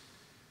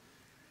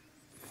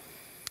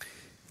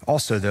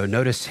 Also, though,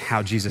 notice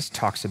how Jesus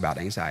talks about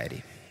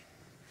anxiety.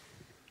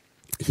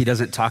 He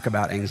doesn't talk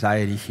about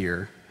anxiety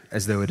here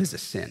as though it is a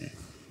sin.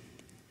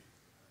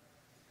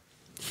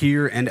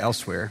 Here and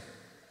elsewhere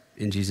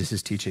in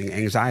Jesus' teaching,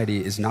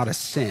 anxiety is not a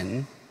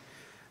sin,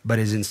 but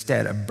is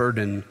instead a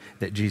burden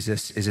that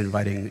Jesus is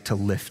inviting to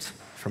lift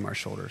from our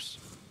shoulders.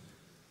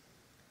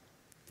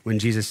 When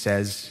Jesus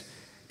says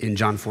in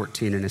John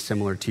 14 in a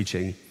similar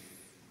teaching,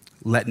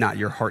 "Let not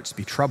your hearts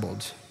be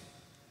troubled,"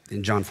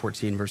 in John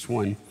 14 verse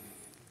 1,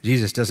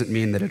 Jesus doesn't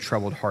mean that a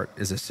troubled heart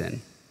is a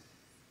sin.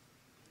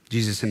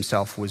 Jesus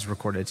himself was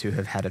recorded to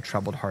have had a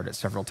troubled heart at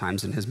several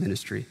times in his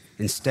ministry.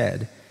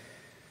 Instead,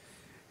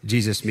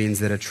 Jesus means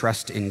that a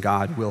trust in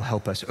God will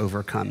help us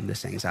overcome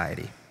this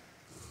anxiety.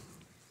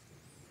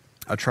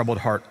 A troubled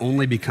heart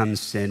only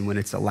becomes sin when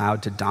it's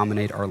allowed to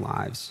dominate our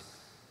lives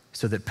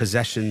so that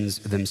possessions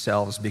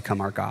themselves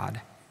become our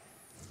God.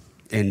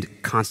 And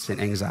constant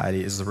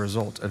anxiety is the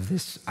result of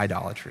this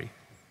idolatry.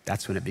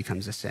 That's when it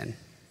becomes a sin.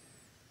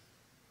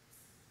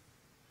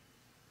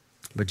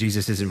 But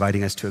Jesus is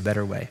inviting us to a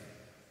better way.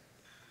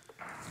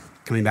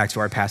 Coming back to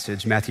our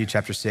passage, Matthew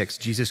chapter 6,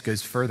 Jesus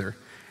goes further.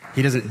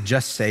 He doesn't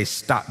just say,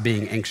 stop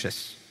being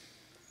anxious.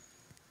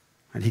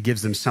 And he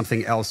gives them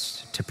something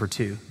else to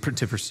pursue.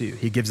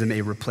 He gives them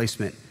a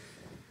replacement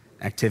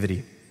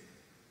activity.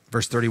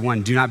 Verse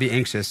 31, do not be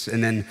anxious.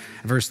 And then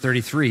verse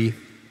 33,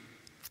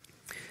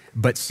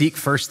 but seek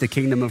first the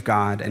kingdom of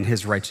God and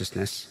his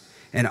righteousness,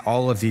 and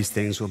all of these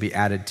things will be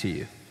added to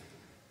you.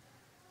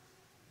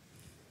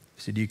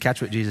 So do you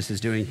catch what Jesus is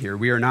doing here?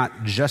 We are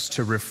not just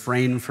to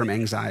refrain from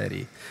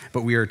anxiety,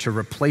 but we are to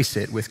replace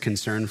it with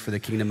concern for the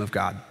kingdom of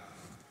God.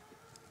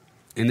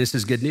 And this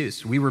is good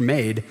news. We were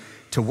made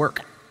to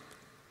work.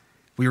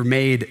 We were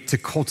made to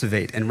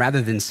cultivate. And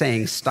rather than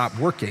saying, stop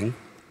working,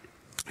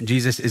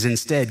 Jesus is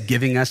instead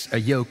giving us a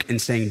yoke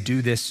and saying,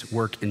 do this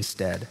work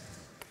instead.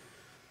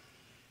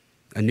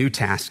 A new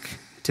task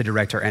to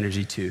direct our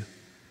energy to.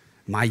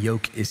 My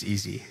yoke is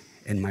easy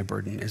and my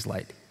burden is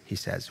light, he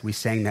says. We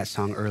sang that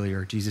song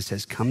earlier. Jesus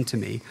says, come to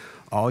me,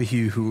 all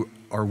you who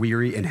are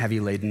weary and heavy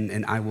laden,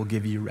 and I will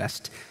give you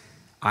rest.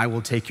 I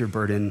will take your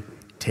burden,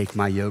 take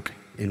my yoke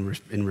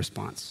in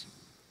response.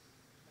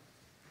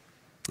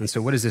 And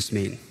so what does this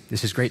mean?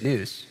 This is great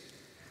news,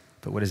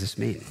 but what does this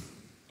mean?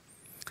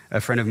 A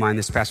friend of mine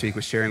this past week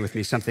was sharing with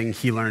me something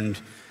he learned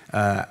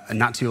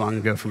not too long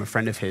ago from a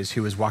friend of his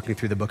who was walking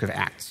through the book of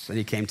Acts. And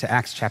he came to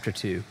Acts chapter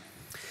 2.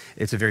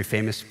 It's a very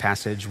famous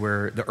passage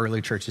where the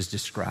early church is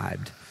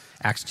described.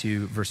 Acts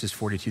 2, verses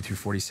 42 through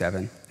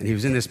 47. And he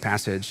was in this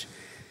passage,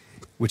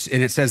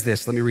 and it says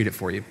this, let me read it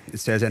for you. It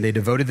says, and they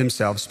devoted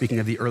themselves, speaking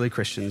of the early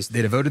Christians,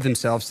 they devoted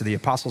themselves to the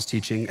apostles'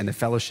 teaching and the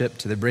fellowship,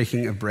 to the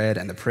breaking of bread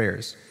and the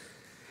prayers.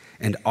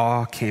 And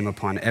awe came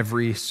upon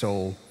every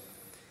soul,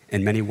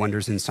 and many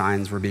wonders and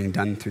signs were being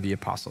done through the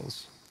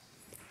apostles.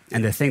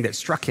 And the thing that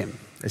struck him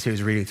as he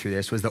was reading through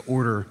this was the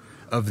order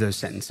of those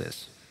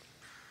sentences.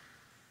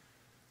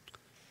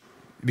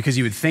 Because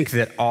you would think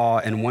that awe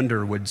and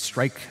wonder would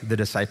strike the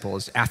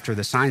disciples after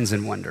the signs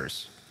and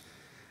wonders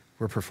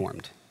were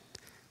performed.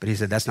 But he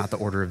said that's not the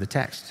order of the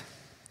text.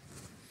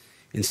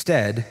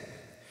 Instead,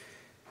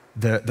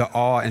 the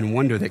awe and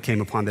wonder that came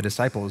upon the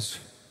disciples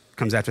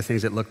comes after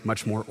things that look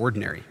much more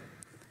ordinary.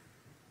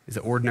 It's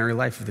the ordinary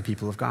life of the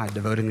people of God,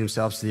 devoting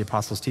themselves to the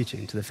apostles'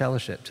 teaching, to the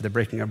fellowship, to the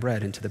breaking of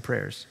bread, and to the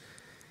prayers.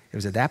 It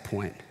was at that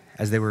point,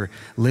 as they were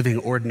living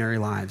ordinary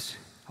lives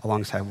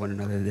alongside one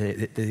another,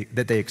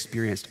 that they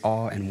experienced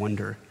awe and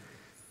wonder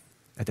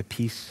at the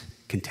peace,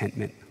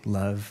 contentment,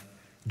 love,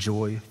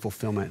 joy,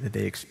 fulfillment that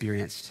they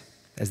experienced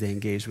as they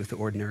engaged with the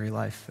ordinary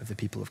life of the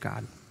people of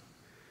God.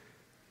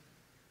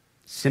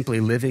 Simply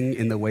living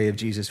in the way of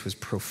Jesus was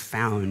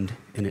profound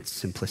in its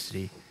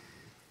simplicity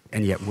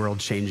and yet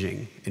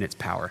world-changing in its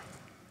power.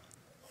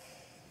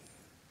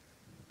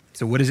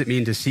 So what does it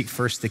mean to seek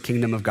first the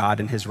kingdom of God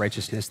and his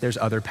righteousness? There's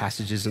other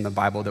passages in the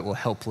Bible that will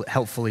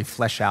helpfully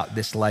flesh out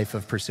this life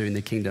of pursuing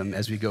the kingdom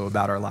as we go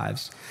about our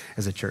lives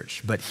as a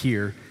church. But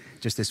here,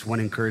 just this one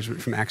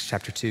encouragement from Acts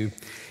chapter 2,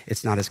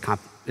 it's not as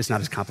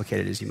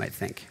complicated as you might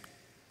think.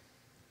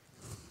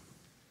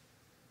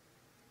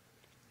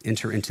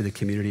 Enter into the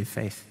community of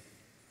faith,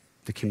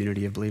 the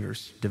community of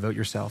believers. Devote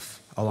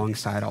yourself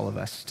alongside all of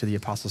us to the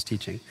apostles'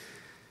 teaching,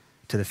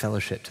 to the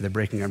fellowship, to the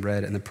breaking of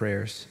bread and the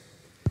prayers.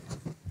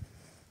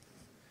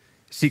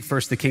 Seek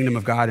first the kingdom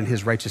of God and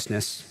his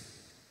righteousness.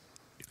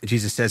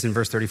 Jesus says in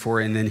verse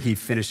 34, and then he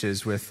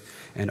finishes with,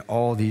 and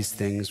all these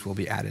things will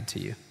be added to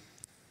you.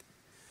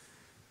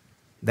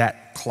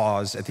 That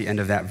clause at the end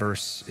of that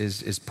verse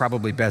is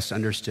probably best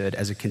understood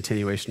as a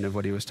continuation of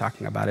what he was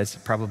talking about. It's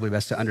probably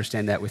best to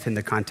understand that within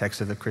the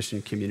context of the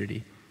Christian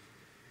community.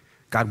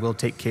 God will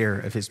take care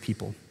of his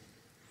people.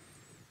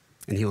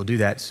 And he will do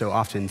that so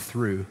often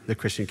through the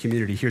Christian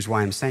community. Here's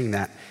why I'm saying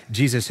that.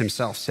 Jesus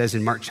himself says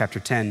in Mark chapter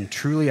 10,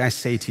 truly I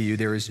say to you,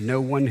 there is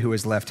no one who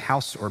has left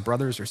house or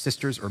brothers or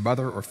sisters or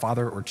mother or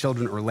father or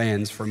children or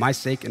lands for my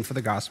sake and for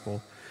the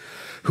gospel,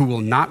 who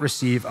will not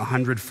receive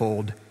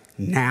 100-fold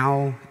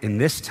now in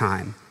this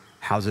time,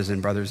 houses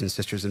and brothers and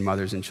sisters and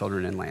mothers and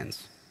children and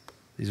lands.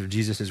 These are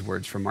Jesus'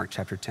 words from Mark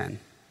chapter 10.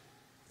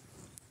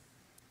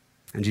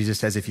 And Jesus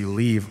says, if you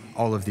leave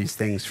all of these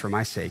things for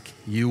my sake,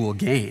 you will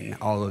gain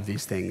all of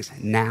these things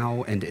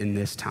now and in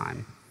this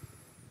time.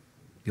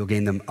 You'll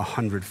gain them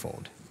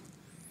 100-fold.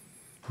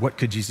 What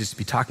could Jesus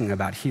be talking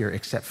about here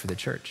except for the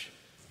church?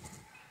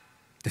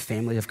 The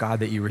family of God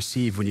that you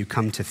receive when you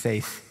come to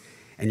faith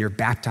and you're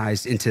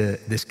baptized into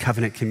this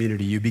covenant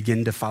community, you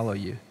begin to follow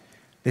you.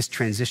 This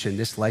transition,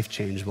 this life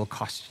change will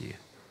cost you.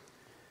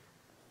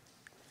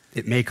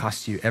 It may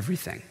cost you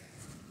everything,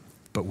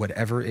 but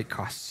whatever it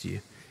costs you,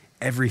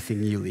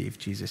 everything you leave,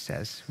 Jesus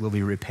says, will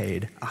be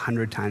repaid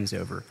 100 times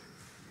over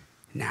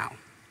now.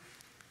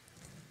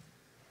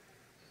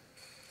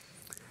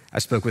 I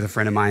spoke with a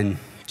friend of mine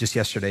just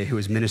yesterday who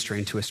was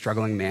ministering to a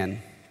struggling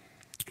man,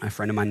 a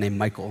friend of mine named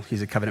Michael.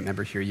 He's a covenant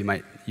member here. You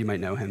might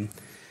know him.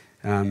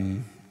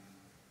 Just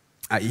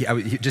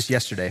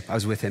yesterday, I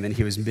was with him, and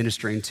he was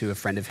ministering to a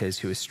friend of his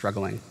who was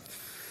struggling.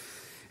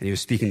 And he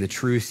was speaking the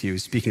truth. He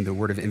was speaking the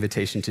word of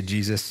invitation to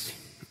Jesus.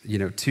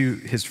 To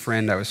his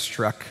friend, I was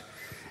struck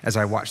as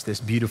I watched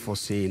this beautiful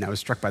scene. I was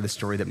struck by the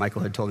story that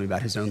Michael had told me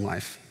about his own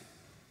life.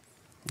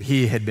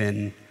 He had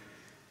been,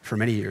 for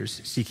many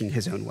years, seeking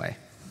his own way.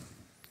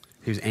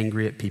 He was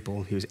angry at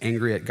people. He was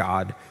angry at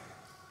God.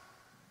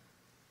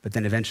 But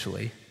then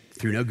eventually,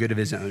 through no good of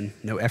his own,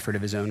 no effort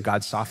of his own,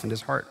 God softened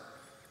his heart,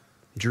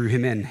 drew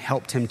him in,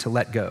 helped him to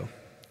let go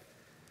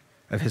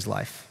of his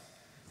life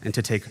and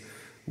to take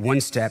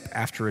one step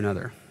after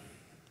another,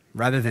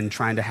 rather than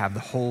trying to have the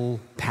whole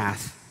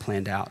path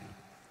planned out.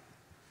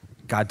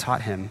 God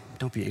taught him,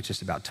 don't be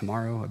anxious about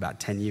tomorrow, about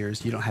 10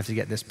 years. You don't have to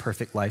get this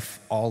perfect life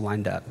all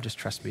lined up. Just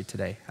trust me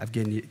today. I've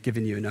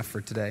given you enough for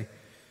today.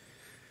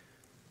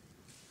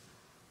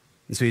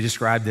 And so he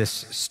described this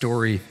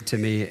story to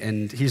me,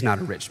 and he's not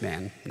a rich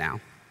man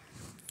now.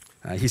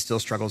 He still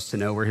struggles to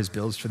know where his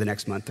bills for the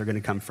next month are going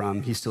to come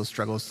from. He still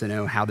struggles to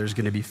know how there's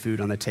going to be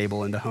food on the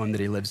table in the home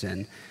that he lives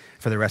in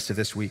for the rest of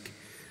this week.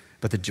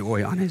 But the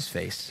joy on his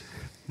face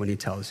when he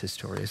tells his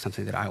story is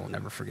something that I will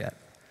never forget.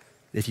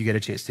 If you get a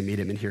chance to meet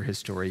him and hear his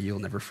story, you'll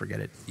never forget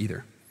it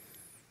either.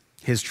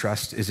 His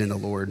trust is in the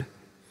Lord,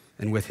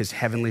 and with his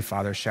heavenly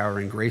Father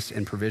showering grace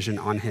and provision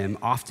on him,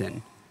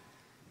 often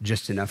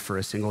just enough for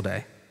a single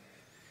day.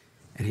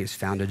 And he has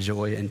found a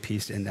joy and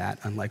peace in that,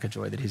 unlike a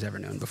joy that he's ever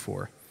known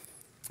before.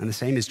 And the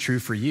same is true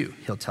for you,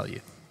 he'll tell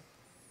you.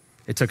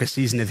 It took a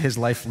season of his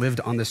life lived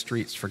on the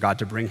streets for God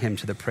to bring him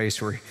to the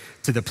place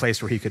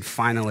where he could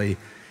finally,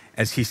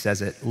 as he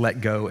says it,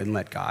 let go and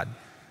let God.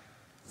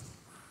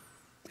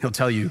 He'll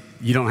tell you,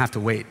 you don't have to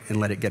wait and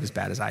let it get as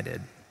bad as I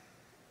did.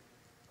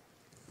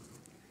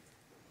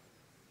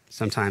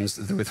 Sometimes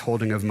the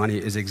withholding of money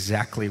is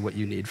exactly what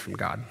you need from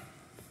God.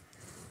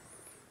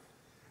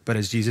 But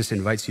as Jesus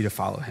invites you to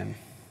follow him,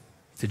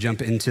 to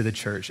jump into the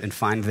church and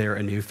find there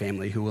a new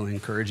family who will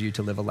encourage you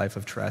to live a life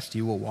of trust,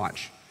 you will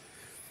watch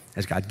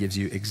as God gives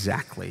you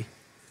exactly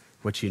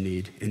what you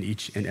need in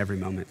each and every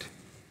moment.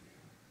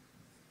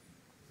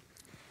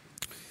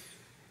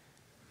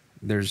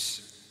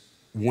 There's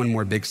one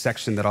more big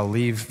section that I'll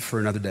leave for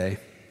another day,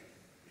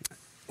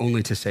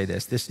 only to say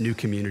this new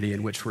community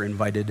in which we're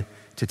invited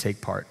to take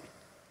part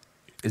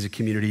is a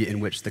community in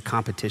which the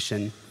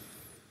competition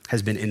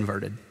has been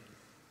inverted.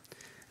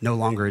 No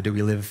longer do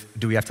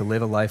we have to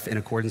live a life in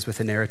accordance with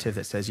a narrative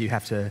that says you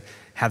have to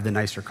have the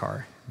nicer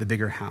car, the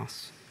bigger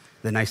house,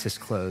 the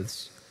nicest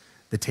clothes,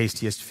 the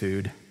tastiest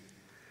food,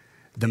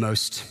 the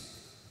most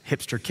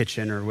hipster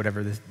kitchen or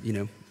whatever.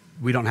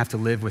 We don't have to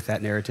live with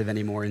that narrative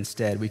anymore.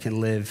 Instead, we can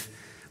live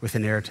with a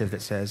narrative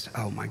that says,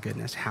 oh my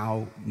goodness,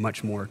 how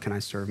much more can I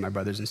serve my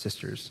brothers and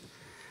sisters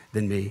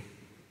than me?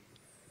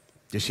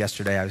 Just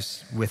yesterday, I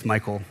was with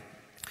Michael,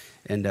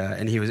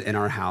 and he was in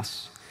our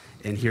house.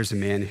 And here's a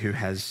man who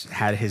has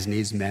had his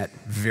needs met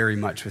very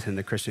much within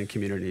the Christian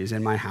community. He's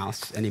in my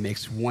house, and he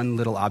makes one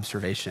little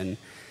observation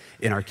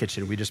in our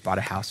kitchen. We just bought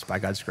a house by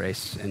God's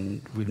grace,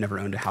 and we've never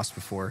owned a house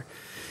before.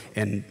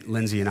 And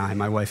Lindsay and I,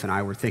 my wife and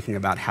I, were thinking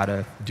about how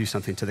to do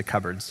something to the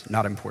cupboards.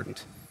 Not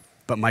important.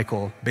 But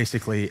Michael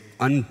basically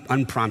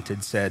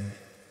unprompted said,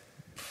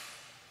 do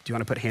you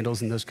want to put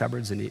handles in those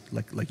cupboards? And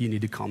like you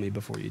need to call me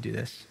before you do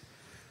this.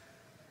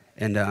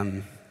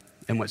 And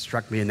what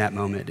struck me in that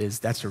moment is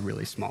that's a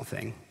really small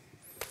thing.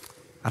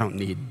 I don't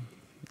need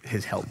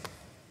his help,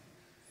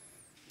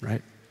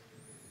 right?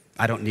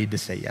 I don't need to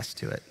say yes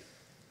to it.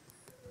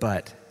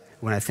 But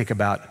when I think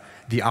about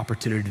the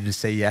opportunity to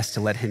say yes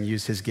to let him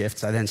use his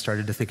gifts, I then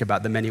started to think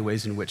about the many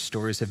ways in which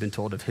stories have been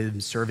told of him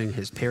serving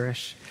his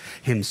parish,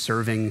 him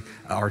serving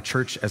our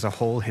church as a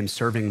whole, him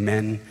serving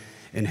men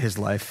in his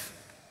life.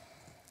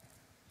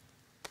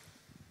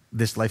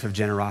 This life of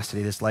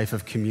generosity, this life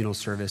of communal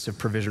service, of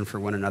provision for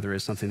one another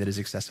is something that is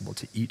accessible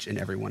to each and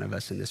every one of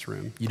us in this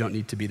room. You don't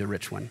need to be the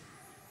rich one.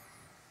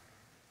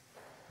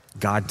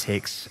 God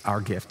takes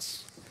our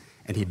gifts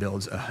and he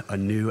builds a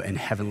new and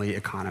heavenly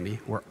economy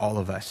where all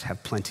of us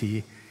have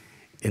plenty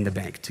in the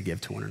bank to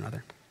give to one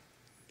another.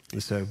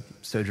 And so,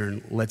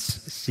 Sojourn,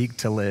 let's seek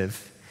to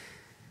live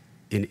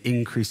in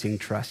increasing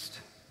trust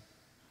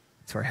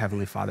to our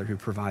Heavenly Father who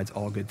provides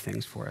all good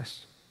things for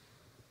us.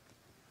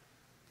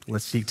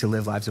 Let's seek to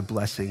live lives of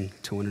blessing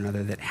to one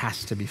another that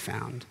has to be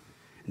found,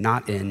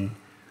 not in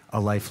a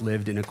life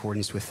lived in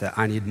accordance with the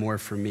I need more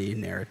for me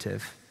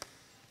narrative.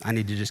 I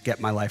need to just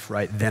get my life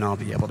right, then I'll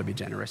be able to be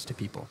generous to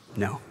people.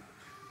 No,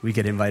 we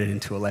get invited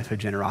into a life of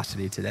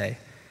generosity today.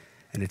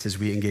 And it's as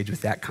we engage with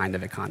that kind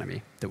of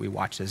economy that we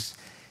watch as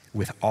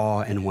with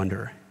awe and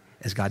wonder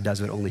as God does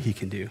what only he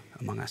can do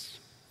among us.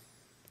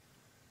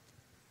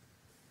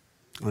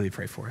 Let me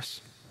pray for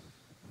us.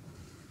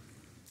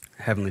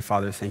 Heavenly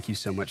Father, thank you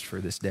so much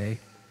for this day,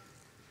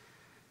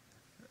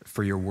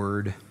 for your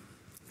word,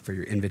 for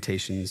your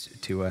invitations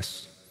to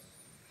us,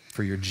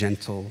 for your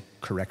gentle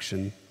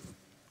correction.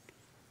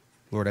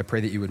 Lord, I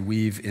pray that you would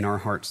weave in our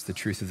hearts the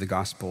truth of the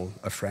gospel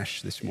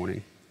afresh this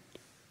morning,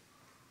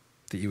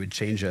 that you would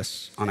change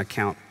us on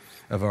account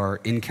of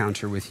our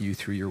encounter with you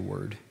through your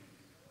word.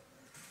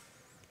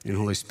 And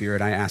Holy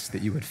Spirit, I ask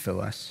that you would fill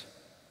us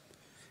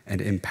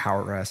and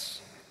empower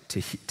us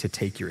to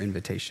take your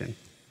invitation,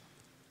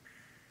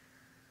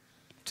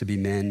 to be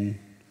men,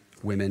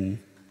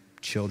 women,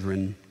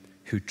 children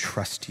who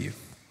trust you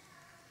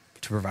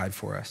to provide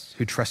for us,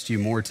 who trust you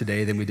more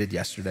today than we did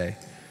yesterday,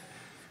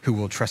 who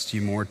will trust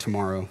you more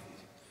tomorrow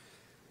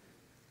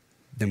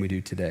than we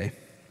do today.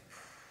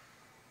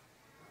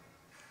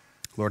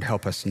 Lord,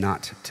 help us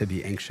not to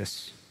be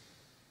anxious,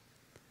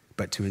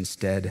 but to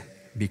instead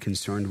be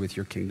concerned with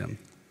your kingdom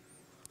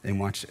and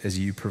watch as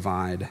you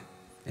provide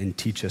and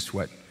teach us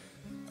what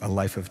a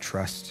life of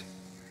trust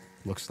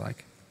looks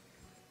like.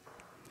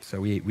 So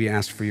we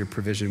ask for your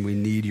provision. We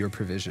need your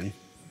provision.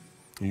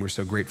 And we're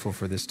so grateful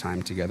for this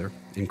time together.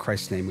 In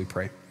Christ's name we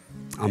pray.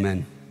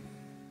 Amen.